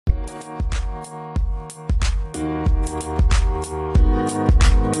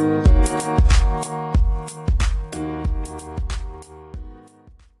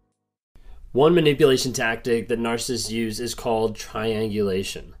One manipulation tactic that narcissists use is called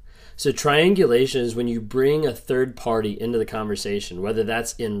triangulation. So triangulation is when you bring a third party into the conversation, whether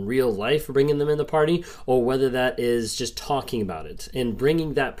that's in real life, bringing them in the party, or whether that is just talking about it and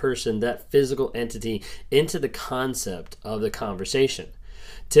bringing that person, that physical entity, into the concept of the conversation.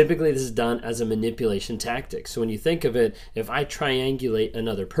 Typically, this is done as a manipulation tactic. So when you think of it, if I triangulate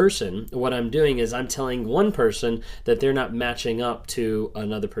another person, what I'm doing is I'm telling one person that they're not matching up to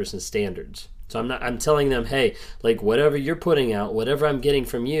another person's standards. So I'm telling them, hey, like whatever you're putting out, whatever I'm getting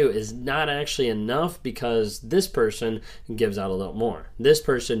from you is not actually enough because this person gives out a little more. This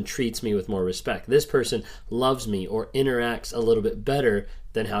person treats me with more respect. This person loves me or interacts a little bit better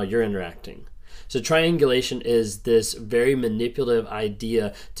than how you're interacting. So triangulation is this very manipulative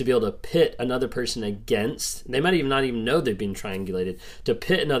idea to be able to pit another person against, they might even not even know they've been triangulated, to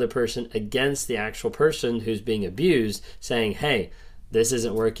pit another person against the actual person who's being abused, saying, hey, this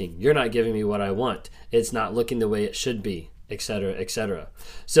isn't working. You're not giving me what I want. It's not looking the way it should be, etc., etc.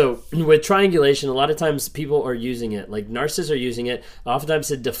 So with triangulation, a lot of times people are using it, like narcissists are using it, oftentimes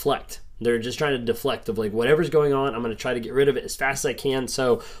to deflect. They're just trying to deflect of like whatever's going on, I'm going to try to get rid of it as fast as I can.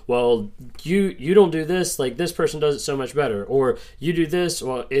 So, well, you don't do this, like this person does it so much better. Or you do this,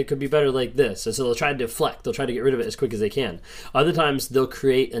 well, it could be better like this. And so they'll try to deflect. They'll try to get rid of it as quick as they can. Other times they'll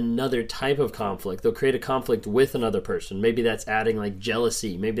create another type of conflict. They'll create a conflict with another person. Maybe that's adding like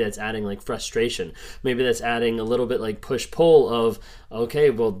jealousy. Maybe that's adding like frustration. Maybe that's adding a little bit like push-pull of, okay,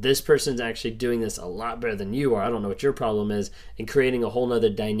 well, this person's actually doing this a lot better than you are. I don't know what your problem is, and creating a whole nother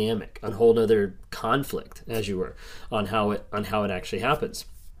dynamic, a whole nother conflict, as you were, on how it actually happens.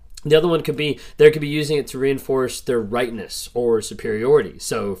 The other one could be, they could be using it to reinforce their rightness or superiority.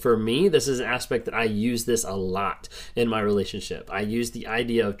 So for me, this is an aspect that I use this a lot in my relationship. I use the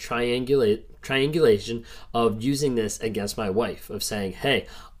idea of triangulation, of using this against my wife, of saying, hey,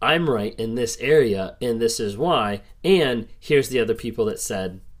 I'm right in this area, and this is why, and here's the other people that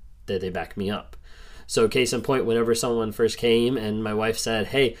said that they back me up. So case in point, whenever someone first came and my wife said,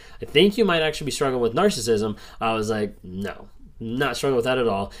 hey, I think you might actually be struggling with narcissism, I was like, no, not struggling with that at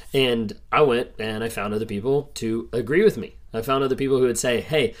all. And I went and I found other people to agree with me. I found other people who would say,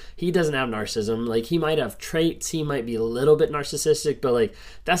 hey, he doesn't have narcissism. Like, he might have traits. He might be a little bit narcissistic, but like,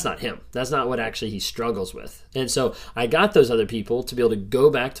 that's not him. That's not what actually he struggles with. And so I got those other people to be able to go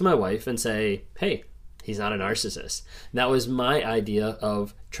back to my wife and say, hey, he's not a narcissist. And that was my idea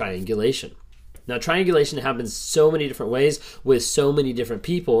of triangulation. Now, triangulation happens so many different ways with so many different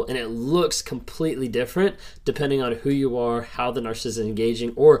people, and it looks completely different depending on who you are, how the narcissist is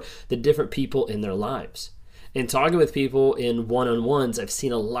engaging, or the different people in their lives. In talking with people in one-on-ones, I've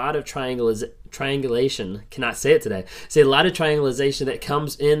seen a lot of triangulation, cannot say it today, a lot of triangulation that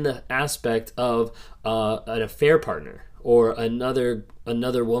comes in the aspect of an affair partner, or another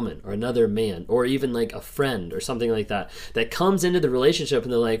woman, or another man, or even like a friend or something like that, that comes into the relationship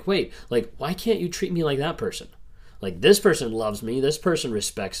and they're like, wait, like, why can't you treat me like that person? Like, this person loves me, this person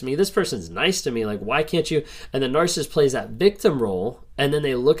respects me, this person's nice to me, like, why can't you? And the narcissist plays that victim role, and then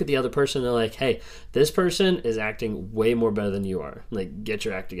they look at the other person and they're like, hey, this person is acting way more better than you are. Like, get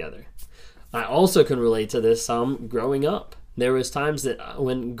your act together. I also can relate to this some growing up. There was times that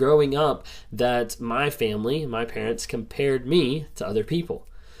when growing up that my family, my parents, compared me to other people.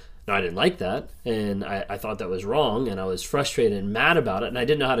 Now, I didn't like that, and I thought that was wrong, and I was frustrated and mad about it, and I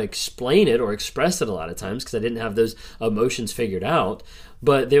didn't know how to explain it or express it a lot of times because I didn't have those emotions figured out.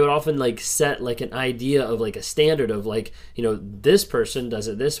 But they would often like set like an idea of like a standard of like, you know, this person does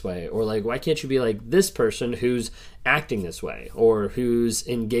it this way, or like, why can't you be like this person who's acting this way, or who's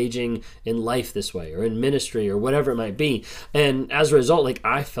engaging in life this way, or in ministry, or whatever it might be. And as a result, like,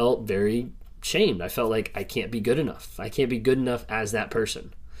 I felt very shamed. I felt like I can't be good enough. I can't be good enough as that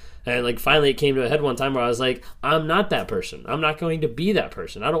person. And like finally it came to a head one time where I was like, I'm not that person. I'm not going to be that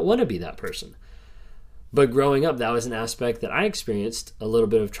person. I don't want to be that person. But growing up, that was an aspect that I experienced a little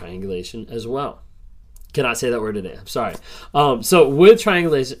bit of triangulation as well. Cannot say that word today. I'm sorry. So with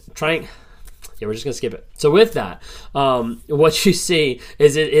triangulation, we're just going to skip it. So with that, what you see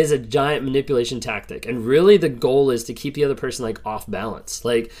is it is a giant manipulation tactic. And really the goal is to keep the other person like off balance.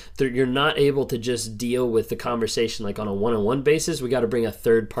 Like, you're not able to just deal with the conversation like on a one-on-one basis. We got to bring a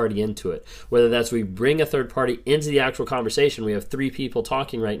third party into it. Whether that's we bring a third party into the actual conversation. We have 3 people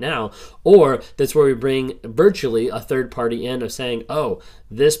talking right now. Or that's where we bring virtually a third party in of saying, oh,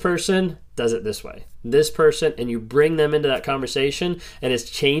 this person does it this way. This person, and you bring them into that conversation, and it's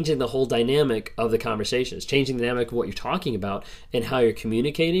changing the whole dynamic of the conversation. It's changing the dynamic of what you're talking about and how you're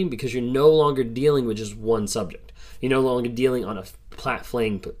communicating, because you're no longer dealing with just one subject. You're no longer dealing on a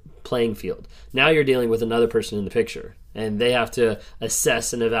playing field. Now you're dealing with another person in the picture, and they have to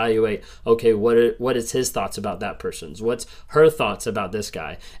assess and evaluate, okay, what is his thoughts about that person's? What's her thoughts about this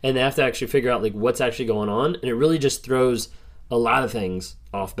guy? And they have to actually figure out like what's actually going on, and it really just throws a lot of things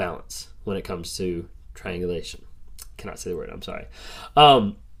off balance when it comes to triangulation. Cannot say the word, I'm sorry.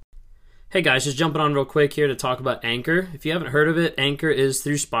 Hey guys, just jumping on real quick here to talk about Anchor. If you haven't heard of it, Anchor is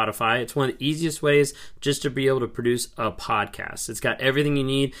through Spotify. It's one of the easiest ways just to be able to produce a podcast. It's got everything you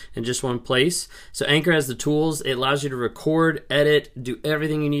need in just one place. So Anchor has the tools. It allows you to record, edit, do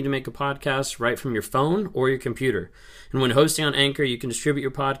everything you need to make a podcast right from your phone or your computer. And when hosting on Anchor, you can distribute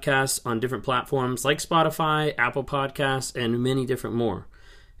your podcasts on different platforms like Spotify, Apple Podcasts, and many different more.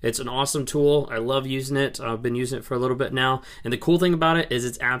 It's an awesome tool. I love using it. I've been using it for a little bit now. And the cool thing about it is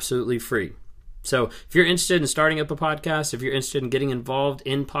it's absolutely free. So if you're interested in starting up a podcast, if you're interested in getting involved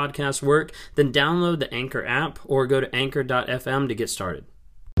in podcast work, then download the Anchor app or go to anchor.fm to get started.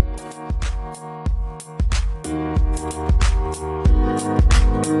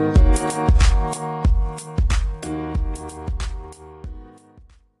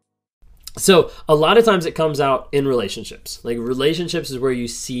 So a lot of times it comes out in relationships. Like relationships is where you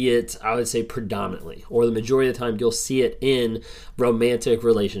see it, I would say predominantly, or the majority of the time you'll see it in romantic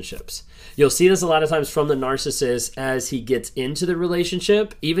relationships. You'll see this a lot of times from the narcissist as he gets into the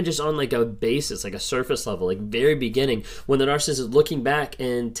relationship, even just on like a basis, like a surface level, like very beginning, when the narcissist is looking back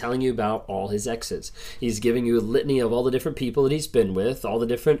and telling you about all his exes. He's giving you a litany of all the different people that he's been with, all the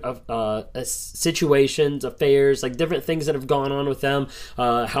different situations, affairs, like different things that have gone on with them,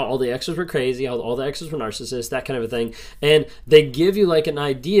 how all the exes were crazy, how all the exes were narcissists, that kind of a thing. And they give you like an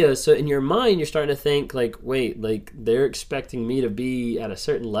idea. So in your mind, you're starting to think like, wait, like they're expecting me to be at a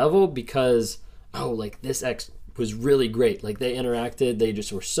certain level because, oh, like this ex was really great. Like they interacted, they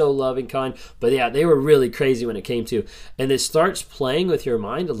just were so loving, kind. But yeah, they were really crazy when it came to. And it starts playing with your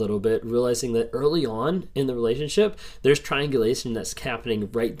mind a little bit, realizing that early on in the relationship, there's triangulation that's happening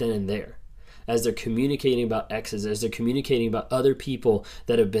right then and there. As they're communicating about exes, as they're communicating about other people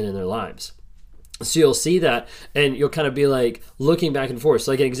that have been in their lives. So you'll see that, and you'll kind of be like looking back and forth.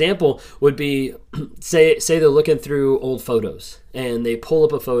 So like an example would be, say they're looking through old photos, and they pull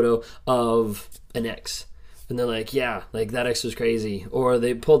up a photo of an ex, and they're like, yeah, like that ex was crazy. Or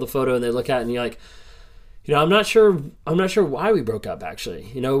they pull the photo and they look at it, and you're like, you know, I'm not sure why we broke up. Actually,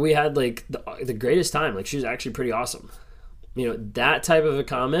 you know, we had like the greatest time. Like she was actually pretty awesome. You know, that type of a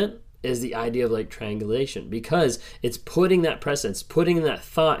comment is the idea of like triangulation, because it's putting that precedence, putting that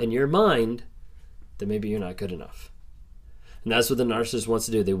thought in your mind that maybe you're not good enough. And that's what the narcissist wants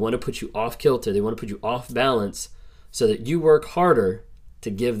to do. They want to put you off kilter. They want to put you off balance so that you work harder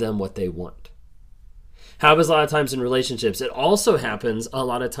to give them what they want. Happens a lot of times in relationships. It also happens a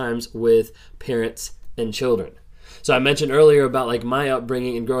lot of times with parents and children. So I mentioned earlier about like my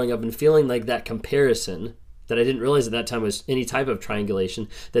upbringing and growing up and feeling like that comparison that I didn't realize at that time was any type of triangulation,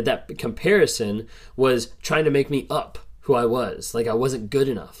 that comparison was trying to make me up who I was. Like I wasn't good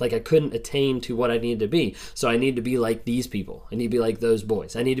enough. Like I couldn't attain to what I needed to be. So I need to be like these people. I need to be like those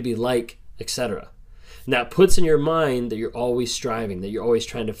boys. I need to be like, etc. And that puts in your mind that you're always striving, that you're always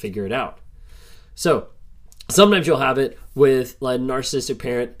trying to figure it out. So sometimes you'll have it with like a narcissistic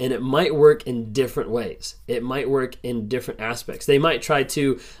parent, and it might work in different ways. It might work in different aspects. They might try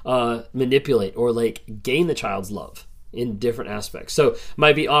to manipulate or like gain the child's love in different aspects. So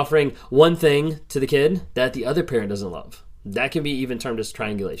might be offering one thing to the kid that the other parent doesn't love. That can be even termed as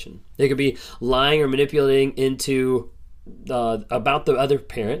triangulation. They could be lying or manipulating into about the other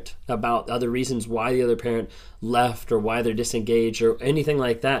parent, about other reasons why the other parent left or why they're disengaged or anything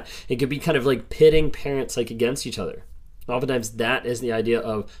like that. It could be kind of like pitting parents like against each other. Oftentimes that is the idea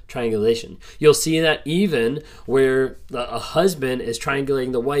of triangulation. You'll see that even where a husband is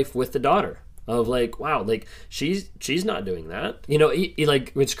triangulating the wife with the daughter. Of like, wow, like she's not doing that. You know,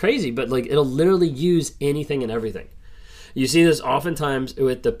 like it's crazy, but like it'll literally use anything and everything. You see this oftentimes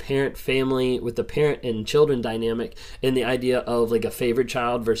with the parent family, with the parent and children dynamic, in the idea of like a favored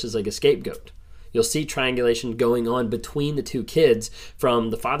child versus like a scapegoat. You'll see triangulation going on between the two kids from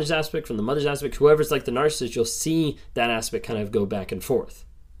the father's aspect, from the mother's aspect, whoever's like the narcissist, you'll see that aspect kind of go back and forth.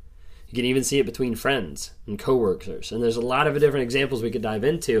 You can even see it between friends and coworkers. And there's a lot of different examples we could dive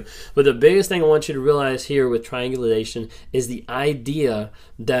into. But the biggest thing I want you to realize here with triangulation is the idea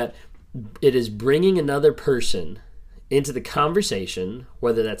that it is bringing another person into the conversation,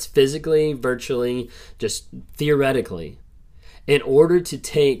 whether that's physically, virtually, just theoretically, in order to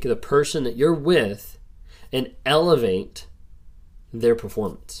take the person that you're with and elevate their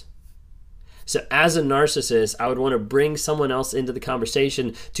performance. So as a narcissist, I would want to bring someone else into the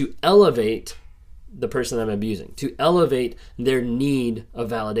conversation to elevate the person I'm abusing, to elevate their need of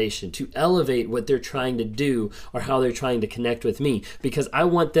validation, to elevate what they're trying to do or how they're trying to connect with me, because I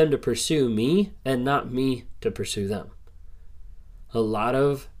want them to pursue me and not me to pursue them. A lot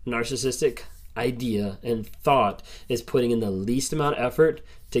of narcissistic idea and thought is putting in the least amount of effort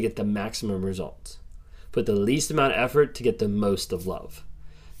to get the maximum results. Put the least amount of effort to get the most of love.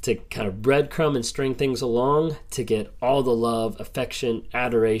 To kind of breadcrumb and string things along to get all the love, affection,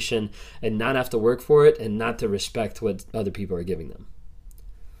 adoration, and not have to work for it and not to respect what other people are giving them.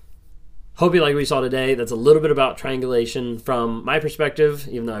 Hope you like what you saw today. That's a little bit about triangulation from my perspective,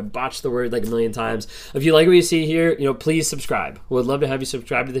 even though I botched the word like a million times. If you like what you see here, please subscribe. Would love to have you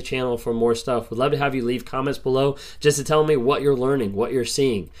subscribe to the channel for more stuff. Would love to have you leave comments below just to tell me what you're learning, what you're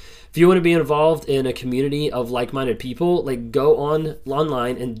seeing. If you want to be involved in a community of like-minded people, go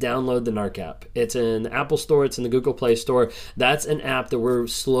online and download the Narc app. It's in the Apple Store. It's in the Google Play Store. That's an app that we're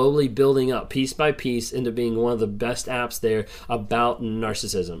slowly building up piece by piece into being one of the best apps there about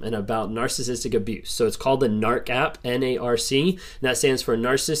narcissism and about narcissistic abuse. So it's called the Narc app, N-A-R-C, and that stands for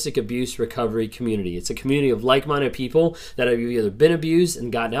Narcissistic Abuse Recovery Community. It's a community of like-minded people that have either been abused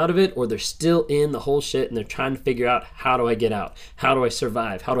and gotten out of it, or they're still in the whole shit and they're trying to figure out, how do I get out? How do I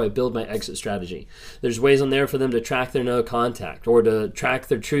survive? How do I build my exit strategy? There's ways on there for them to track their no contact or to track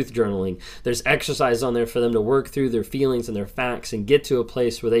their truth journaling. There's exercise on there for them to work through their feelings and their facts and get to a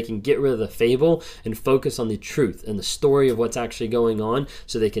place where they can get rid of the fable and focus on the truth and the story of what's actually going on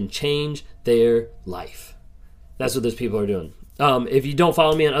so they can change their life. That's what those people are doing. If you don't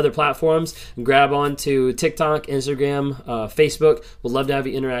follow me on other platforms, grab onto TikTok, Instagram, Facebook. We'd love to have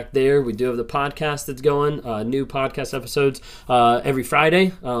you interact there. We do have the podcast that's going, new podcast episodes every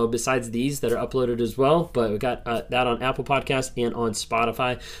Friday, besides these that are uploaded as well. But we got that on Apple Podcasts and on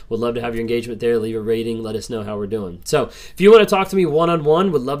Spotify. We'd love to have your engagement there. Leave a rating. Let us know how we're doing. So if you want to talk to me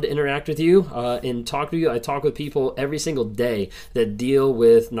one-on-one, would love to interact with you and talk to you. I talk with people every single day that deal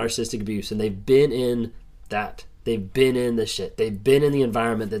with narcissistic abuse, and they've been in that. They've been in the shit. They've been in the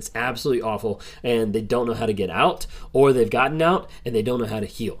environment that's absolutely awful, and they don't know how to get out, or they've gotten out and they don't know how to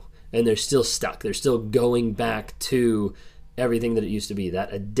heal, and they're still stuck. They're still going back to everything that it used to be,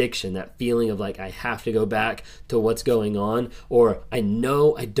 that addiction, that feeling of I have to go back to what's going on, or I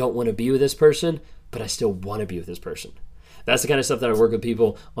know I don't want to be with this person, but I still want to be with this person. That's the kind of stuff that I work with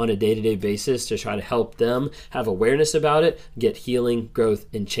people on a day-to-day basis to try to help them have awareness about it, get healing, growth,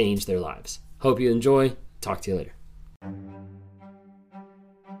 and change their lives. Hope you enjoy. Talk to you later.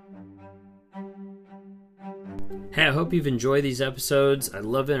 Hey, I hope you've enjoyed these episodes. I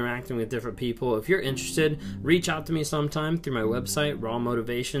love interacting with different people. If you're interested, reach out to me sometime through my website, Raw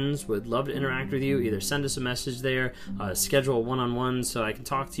Motivations. Would love to interact with you. Either send us a message there, schedule a one-on-one so I can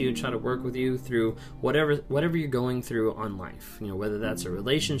talk to you and try to work with you through whatever you're going through on life. Whether that's a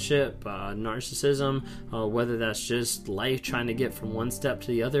relationship, narcissism, whether that's just life trying to get from one step to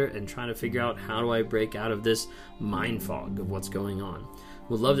the other and trying to figure out, how do I break out of this mind fog of what's going on.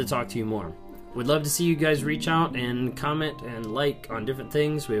 Would love to talk to you more. Would love to see you guys reach out and comment and like on different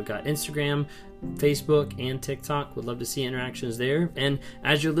things. We've got Instagram, Facebook, and TikTok. Would love to see interactions there. And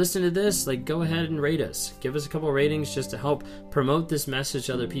as you're listening to this, go ahead and rate us. Give us a couple ratings just to help promote this message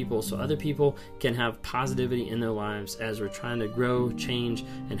to other people so other people can have positivity in their lives as we're trying to grow, change,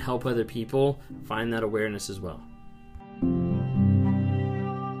 and help other people find that awareness as well.